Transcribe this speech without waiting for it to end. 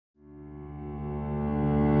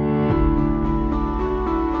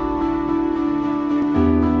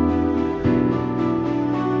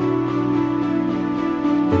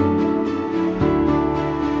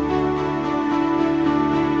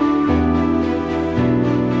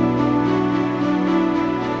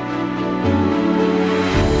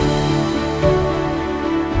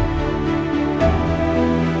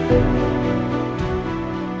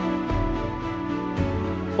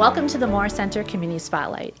Welcome to the Moore Center Community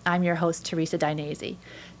Spotlight. I'm your host, Teresa Dinesi.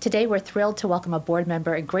 Today we're thrilled to welcome a board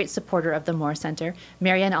member and great supporter of the Moore Center,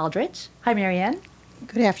 Marianne Aldrich. Hi, Marianne.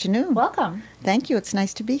 Good afternoon. Welcome. Thank you. It's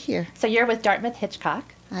nice to be here. So you're with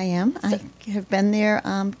Dartmouth-Hitchcock. I am. I have been there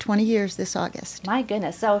 20 years this August. My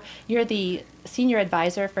goodness. So you're the Senior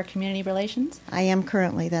Advisor for Community Relations? I am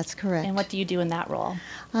currently, that's correct. And what do you do in that role?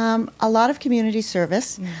 A lot of community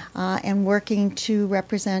service and working to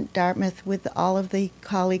represent Dartmouth with all of the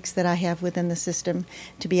colleagues that I have within the system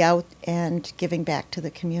to be out and giving back to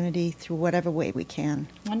the community through whatever way we can.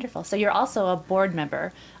 Wonderful. So you're also a board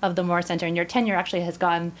member of the Moore Center, and your tenure actually has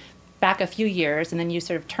gone back a few years, and then you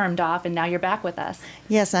sort of termed off, and now you're back with us.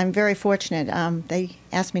 Yes, I'm very fortunate. They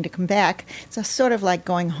asked me to come back. It's sort of like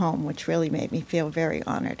going home, which really made me feel very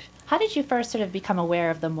honored. How did you first sort of become aware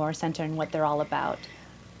of the Moore Center and what they're all about?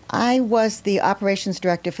 I was the operations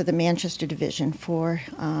director for the Manchester division for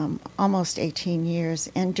almost 18 years,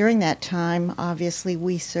 and during that time, obviously,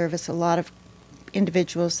 we service a lot of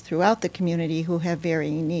individuals throughout the community who have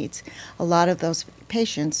varying needs. A lot of those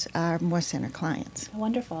patients are Moore Center clients.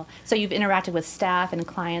 Wonderful. So you've interacted with staff and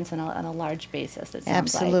clients on a large basis, it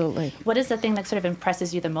sounds Absolutely. like. What is the thing that sort of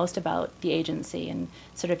impresses you the most about the agency and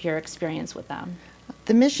sort of your experience with them?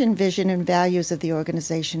 The mission, vision, and values of the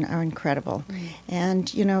organization are incredible.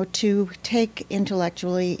 And, you know, to take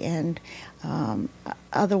intellectually and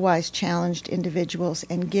otherwise challenged individuals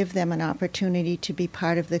and give them an opportunity to be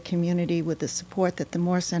part of the community with the support that the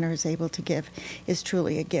Moore Center is able to give is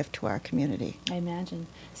truly a gift to our community. I imagine.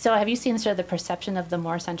 So have you seen sort of the perception of the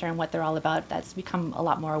Moore Center and what they're all about? That's become a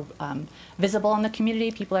lot more visible in the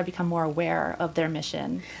community. People are become more aware of their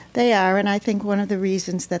mission. They are, and I think one of the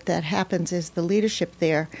reasons that that happens is the leadership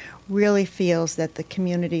there really feels that the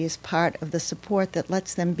community is part of the support that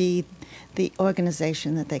lets them be the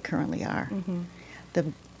organization that they currently are. The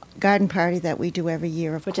garden party that we do every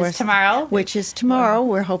year, of course. Which is tomorrow? Which is tomorrow.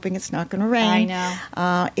 We're hoping it's not going to rain. I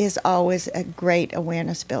know. Is always a great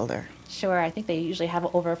awareness builder. Sure. I think they usually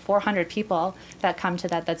have over 400 people that come to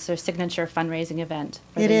that. That's their signature fundraising event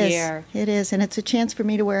for the year. It is, and it's a chance for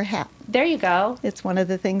me to wear a hat. There you go. It's one of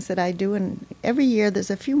the things that I do, and every year there's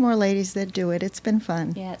a few more ladies that do it. It's been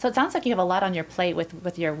fun. Yeah, so it sounds like you have a lot on your plate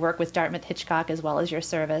with your work with Dartmouth-Hitchcock as well as your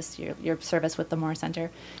service with the Moore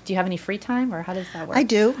Center. Do you have any free time, or how does that work? I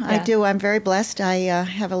do. Yeah. I do. I'm very blessed. I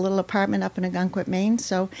have a little apartment up in Ogunquit, Maine,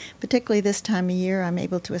 so particularly this time of year I'm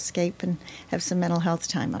able to escape and have some mental health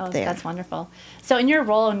time up there. That's wonderful. So in your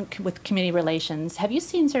role with community relations, have you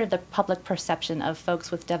seen sort of the public perception of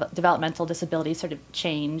folks with developmental disabilities sort of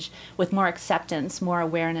change with more acceptance, more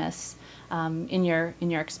awareness in your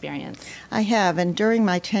experience? I have, and during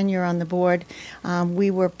my tenure on the board, we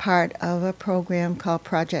were part of a program called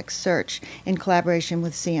Project Search in collaboration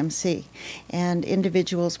with CMC, and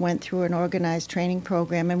individuals went through an organized training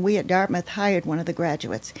program, and we at Dartmouth hired one of the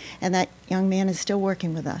graduates, and that young man is still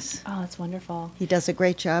working with us. Oh, that's wonderful. He does a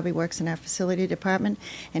great job. He works in our facility department,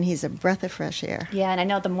 and he's a breath of fresh air. Yeah, and I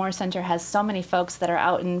know the Moore Center has so many folks that are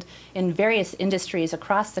out in various industries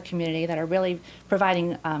across the community that are really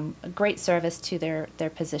providing a great service to their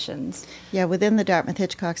positions. Yeah, within the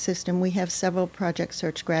Dartmouth-Hitchcock system, we have several Project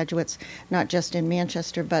Search graduates, not just in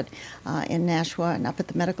Manchester, but in Nashua and up at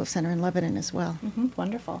the Medical Center in Lebanon as well.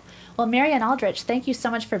 Wonderful. Well, Marianne Aldrich, thank you so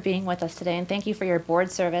much for being with us today, and thank you for your board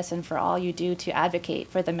service and for all you do to advocate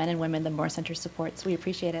for the men and women the Moore Center supports. We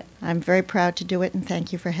appreciate it. I'm very proud to do it, and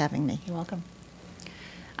thank you for having me. You're welcome.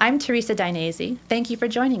 I'm Teresa Dinesi. Thank you for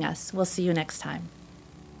joining us. We'll see you next time.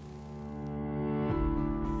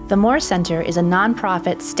 The Moore Center is a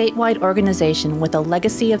nonprofit statewide organization with a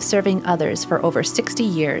legacy of serving others for over 60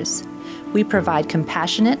 years. We provide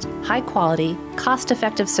compassionate, high-quality,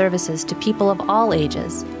 cost-effective services to people of all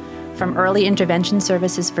ages, from early intervention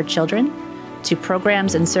services for children, to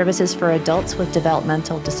programs and services for adults with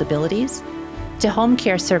developmental disabilities, to home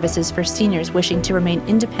care services for seniors wishing to remain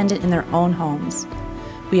independent in their own homes.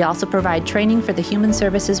 We also provide training for the human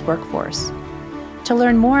services workforce. To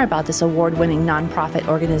learn more about this award-winning nonprofit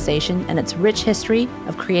organization and its rich history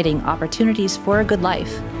of creating opportunities for a good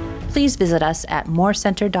life, please visit us at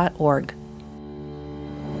morecenter.org.